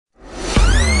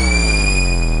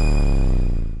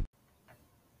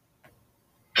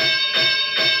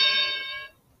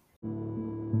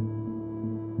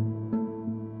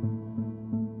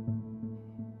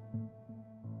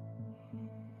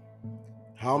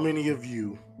many of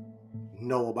you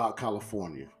know about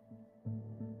California?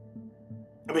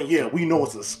 I mean, yeah, we know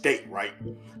it's a state, right?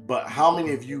 But how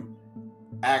many of you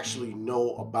actually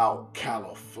know about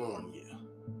California?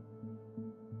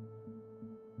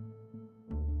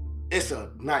 It's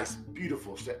a nice,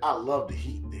 beautiful state. I love the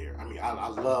heat there. I mean, I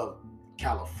love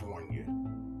California.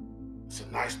 It's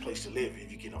a nice place to live if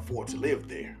you can afford to live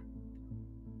there.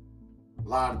 A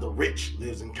lot of the rich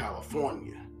lives in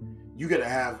California. You gotta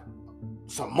have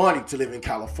some money to live in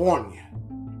California.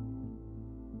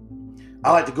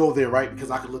 I like to go there, right?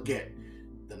 Because I can look at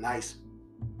the nice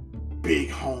big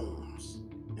homes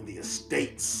and the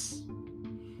estates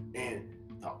and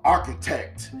the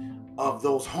architect of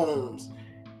those homes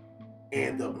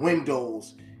and the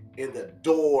windows and the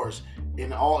doors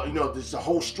and all, there's a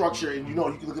whole structure, and you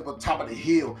can look up on top of the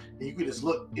hill and you can just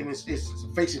look, and it's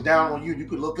facing down on you, and you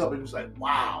can look up and it's like,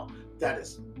 wow, that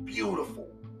is beautiful.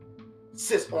 It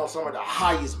sits on some of the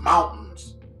highest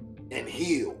mountains and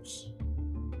hills.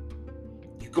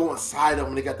 You go inside them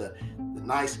and they got the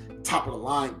nice top of the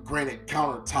line granite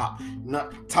countertop,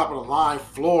 top of the line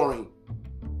flooring,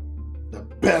 the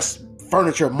best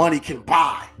furniture money can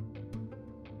buy.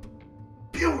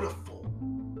 Beautiful.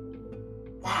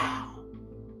 Wow.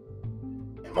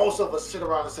 And most of us sit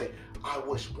around and say, I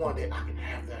wish one day I can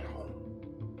have that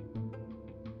home.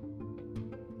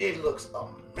 It looks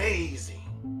amazing.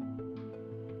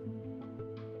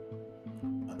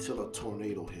 Until a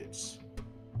tornado hits,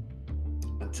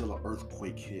 until an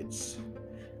earthquake hits,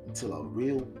 until a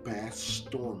real bad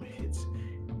storm hits,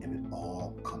 and it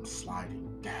all comes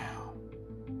sliding down.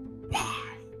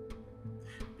 Why?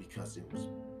 Because it was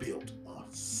built on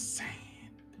sand.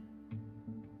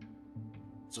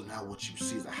 So now what you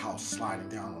see is a house sliding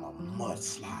down on a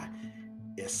mudslide.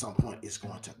 At some point, it's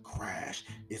going to crash.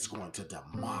 It's going to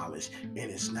demolish, and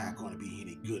it's not going to be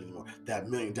any good anymore. That $1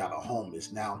 million home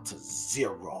is now to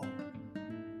zero.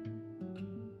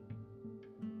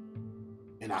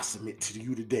 And I submit to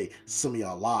you today, some of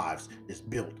your lives is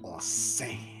built on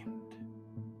sand.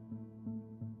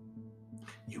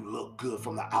 You look good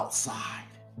from the outside.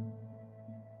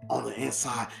 On the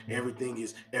inside, everything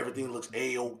looks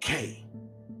A-okay.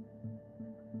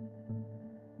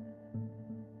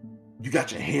 You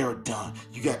got your hair done.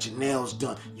 You got your nails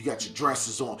done. You got your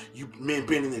dresses on. You men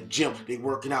been in the gym. They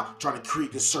working out, trying to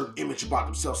create this certain image about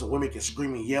themselves so women can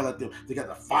scream and yell at them. They got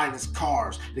the finest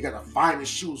cars. They got the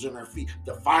finest shoes on their feet.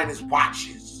 The finest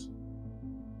watches.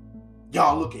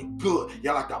 Y'all looking good.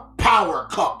 Y'all like a power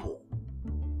couple.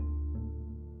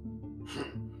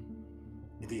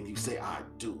 And then you say, I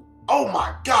do. Oh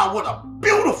my God, what a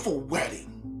beautiful wedding.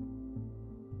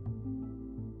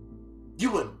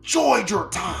 You enjoyed your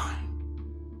time.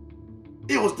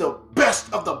 It was the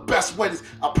best of the best weddings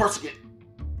a person could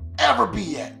ever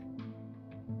be at.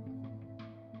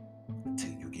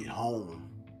 Until you get home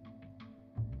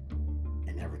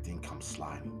and everything comes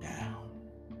sliding down.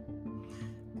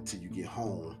 Until you get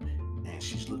home and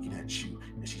she's looking at you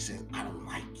and she says, I don't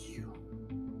like you.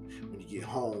 When you get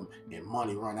home and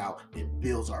money run out and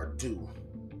bills are due.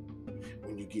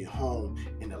 When you get home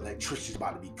and the electricity's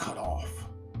about to be cut off.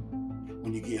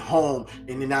 When you get home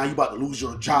and then now you're about to lose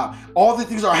your job. All these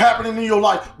things are happening in your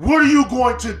life. What are you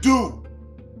going to do?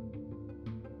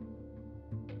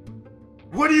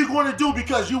 What are you going to do?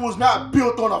 Because you was not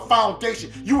built on a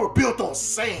foundation. You were built on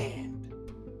sand.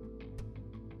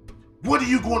 What are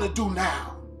you going to do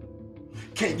now?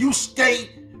 Can you stay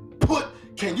put?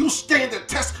 Can you stand the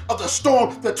test of the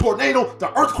storm, the tornado,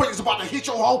 the earthquake is about to hit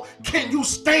your home? Can you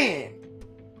stand?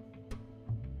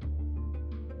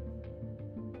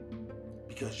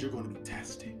 Because you're going to be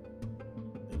tested.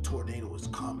 The tornado is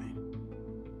coming.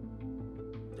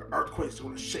 The earthquake is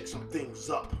going to shake some things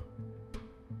up.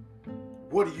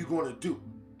 What are you going to do?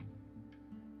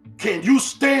 Can you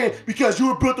stand because you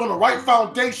were built on the right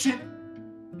foundation?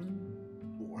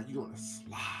 Or are you going to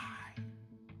slide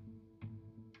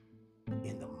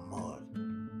in the mud?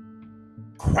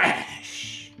 Crash.